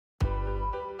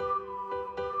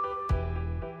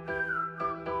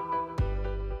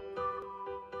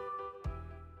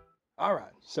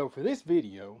Alright, so for this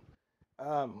video,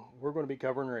 we're going to be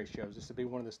covering ratios. This will be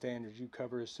one of the standards you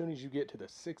cover as soon as you get to the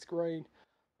 6th grade.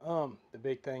 The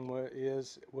big thing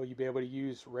is, will you be able to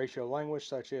use ratio language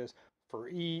such as for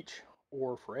each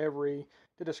or for every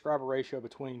to describe a ratio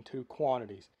between two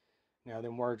quantities. Now,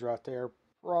 them words right there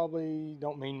probably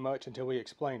don't mean much until we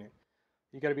explain it.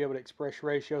 You got to be able to express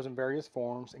ratios in various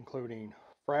forms, including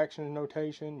fraction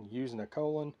notation, using a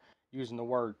colon, using the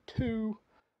word to,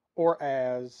 or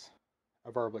as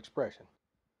a verbal expression.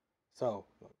 So,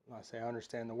 like I say, I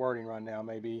understand the wording right now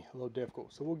may be a little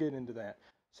difficult, so we'll get into that.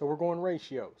 So we're going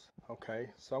ratios, okay?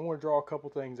 So I'm going to draw a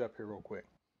couple things up here real quick.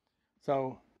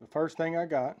 So the first thing I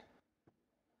got,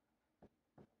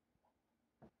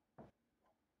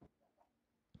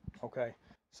 okay,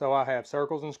 so I have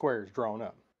circles and squares drawn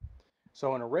up.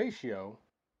 So in a ratio,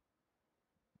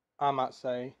 I might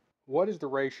say, what is the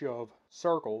ratio of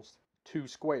circles to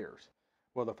squares?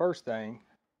 Well, the first thing,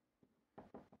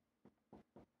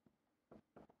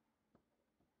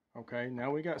 okay,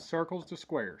 now we got circles to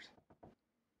squares.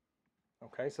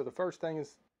 Okay, so the first thing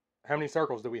is, how many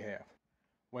circles do we have?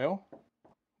 Well,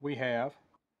 we have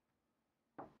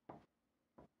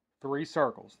 3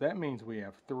 circles. That means we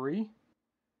have 3,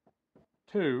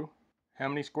 2. How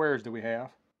many squares do we have?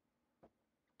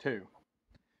 2.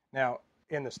 Now,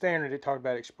 in the standard, it talked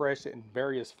about express it in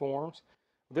various forms.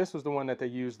 This was the one that they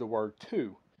used the word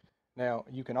to. Now,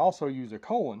 you can also use a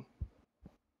colon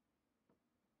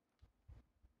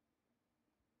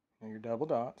and your double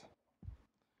dots.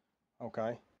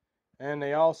 Okay. And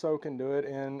they also can do it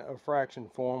in a fraction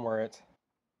form where it's,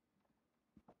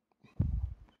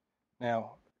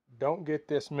 now, don't get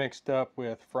this mixed up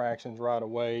with fractions right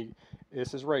away.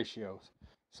 This is ratios.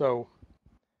 So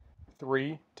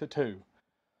 3 to 2.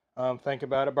 Think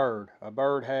about a bird. A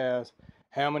bird has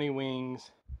how many wings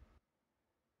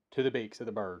to the beaks of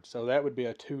the bird? So that would be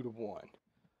a 2 to 1.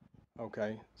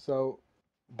 Okay, so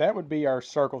that would be our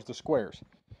circles to squares.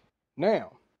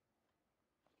 Now,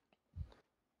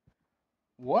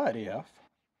 what if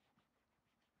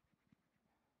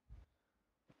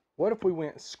we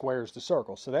went squares to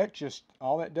circles? So that just,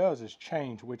 all that does is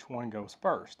change which one goes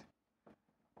first.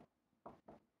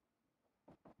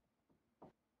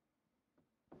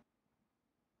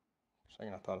 For a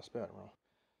second I thought I spelled it wrong.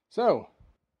 So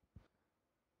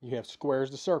you have squares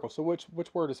to circles. So which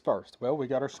word is first? Well, we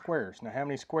got our squares. Now how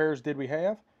many squares did we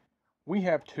have? We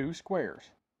have 2 squares.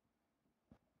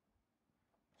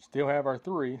 Still have our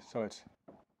 3, so it's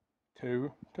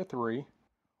 2 to 3,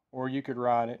 or you could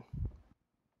write it,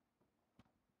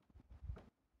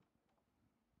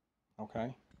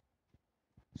 okay?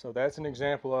 So that's an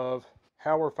example of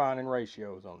how we're finding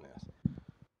ratios on this.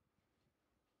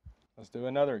 Let's do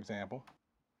another example.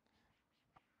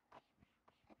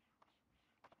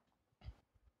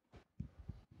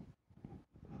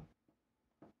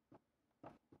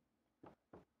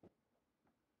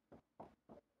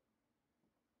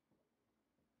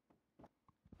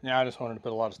 Now I just wanted to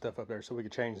put a lot of stuff up there so we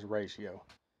could change the ratio.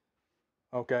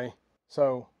 Okay,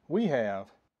 so we have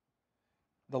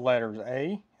the letters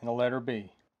A and the letter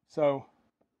B. So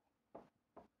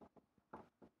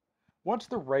what's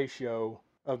the ratio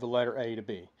of the letter A to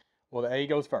B? Well, the A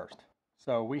goes first.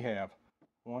 So we have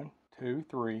 1, 2,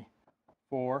 3,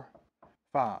 4,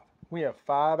 5. We have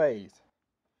 5 A's.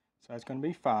 So that's going to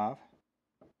be 5.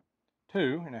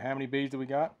 2, and how many B's do we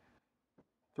got?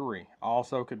 3.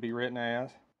 Also could be written as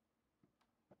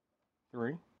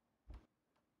 3.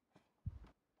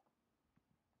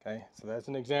 Okay, so that's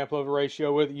an example of a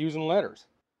ratio with using letters.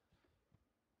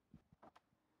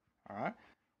 All right,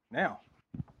 now,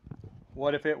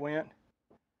 what if it went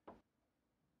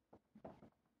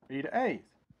B to A's?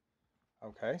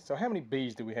 Okay, so how many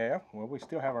B's do we have? Well, we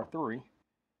still have our 3.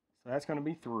 So that's going to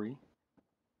be 3,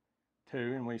 2,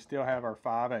 and we still have our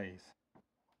 5 A's.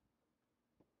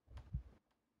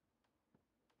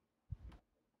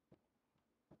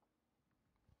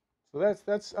 So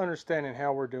that's understanding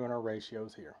how we're doing our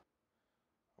ratios here.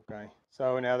 Okay,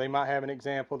 so now they might have an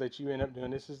example that you end up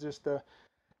doing. This is just the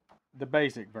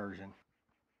basic version.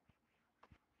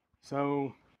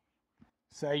 So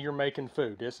say you're making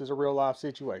food. This is a real life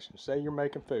situation. Say you're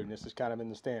making food, and this is kind of in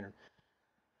the standard.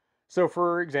 So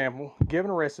for example, given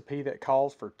a recipe that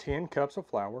calls for 10 cups of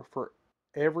flour for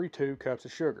every 2 cups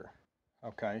of sugar.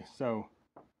 Okay, so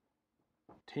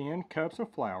 10 cups of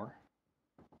flour.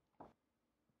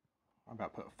 I'm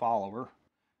about to put follower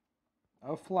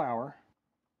of flour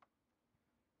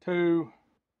to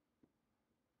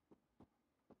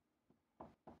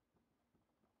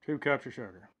 2 cups of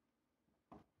sugar.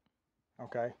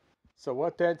 Okay, so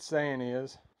what that's saying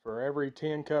is for every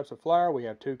 10 cups of flour, we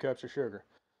have 2 cups of sugar.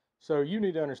 So you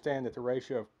need to understand that the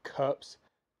ratio of cups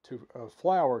of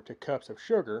flour to cups of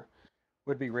sugar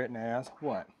would be written as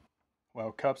what?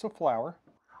 Well, cups of flour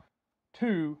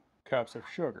to cups of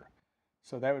sugar.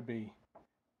 So that would be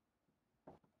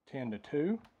 10 to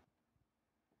 2.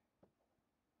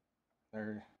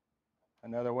 There's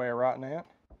another way of writing that.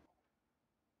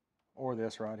 Or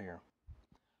this right here.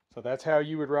 So that's how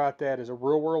you would write that as a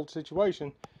real world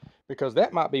situation, because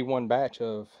that might be one batch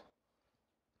of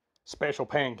special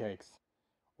pancakes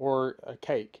or a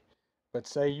cake. But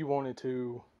say you wanted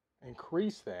to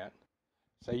increase that,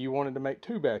 say you wanted to make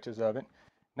 2 batches of it.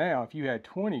 Now, if you had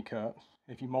 20 cups,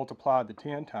 if you multiplied the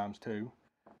 10 times 2,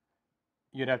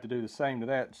 you'd have to do the same to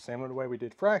that, similar to the way we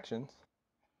did fractions.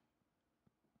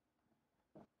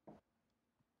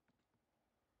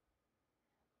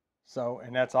 So,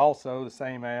 and that's also the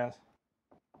same as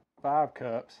 5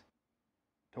 cups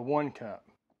to 1 cup.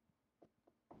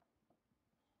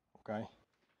 Okay.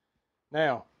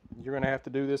 Now, you're going to have to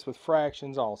do this with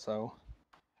fractions also.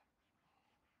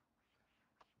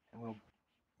 And we'll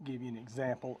give you an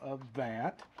example of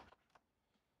that.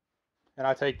 And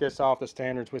I take this off the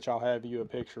standards, which I'll have you a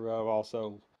picture of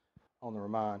also on the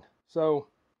remind. So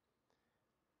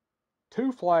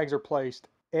 2 flags are placed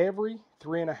every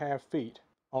 3.5 feet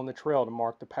on the trail to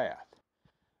mark the path.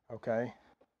 Okay,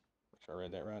 make sure I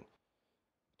read that right.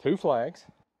 2 flags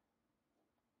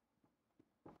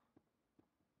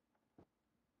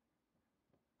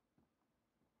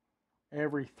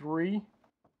every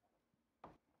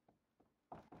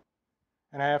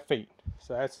 3.5 feet.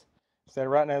 So that's, instead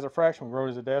of writing it as a fraction, we wrote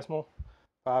it as a decimal.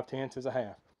 5/10 is a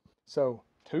half. So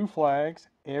 2 flags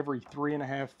every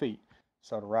 3.5 feet.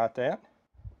 So to write that,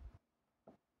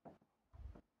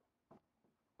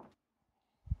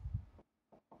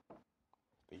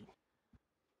 feet.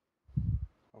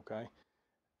 Okay.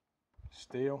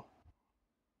 Still.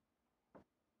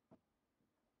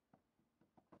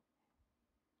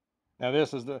 Now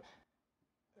this is the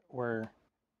where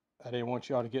I didn't want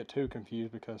y'all to get too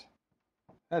confused, because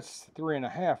that's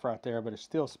 3.5 right there, but it's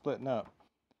still splitting up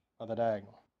by the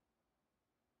diagonal.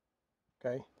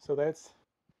 Okay, so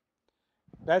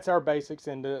that's our basics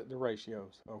into the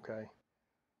ratios. Okay,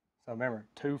 so remember,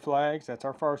 2 flags, that's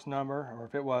our first number, or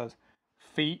if it was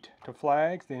feet to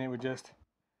flags, then it would just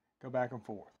go back and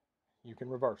forth. You can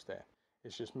reverse that.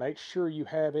 It's just make sure you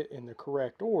have it in the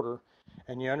correct order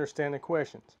and you understand the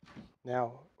questions.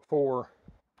 Now, for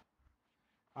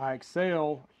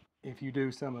IXL, if you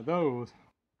do some of those,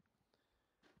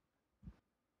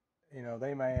 you know,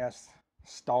 they may ask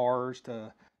stars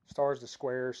to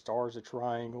squares, stars to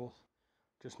triangles.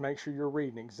 Just make sure you're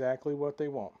reading exactly what they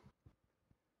want.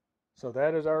 So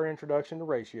that is our introduction to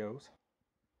ratios.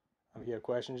 If you have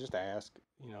questions, just ask.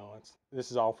 You know,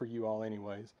 this is all for you all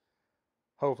anyways.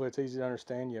 Hopefully it's easy to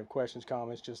understand. You have questions,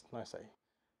 comments, just like I say,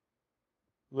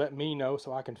 let me know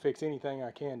so I can fix anything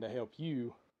I can to help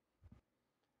you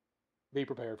be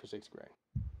prepared for 6th grade.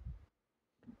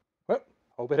 Well,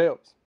 hope it helps.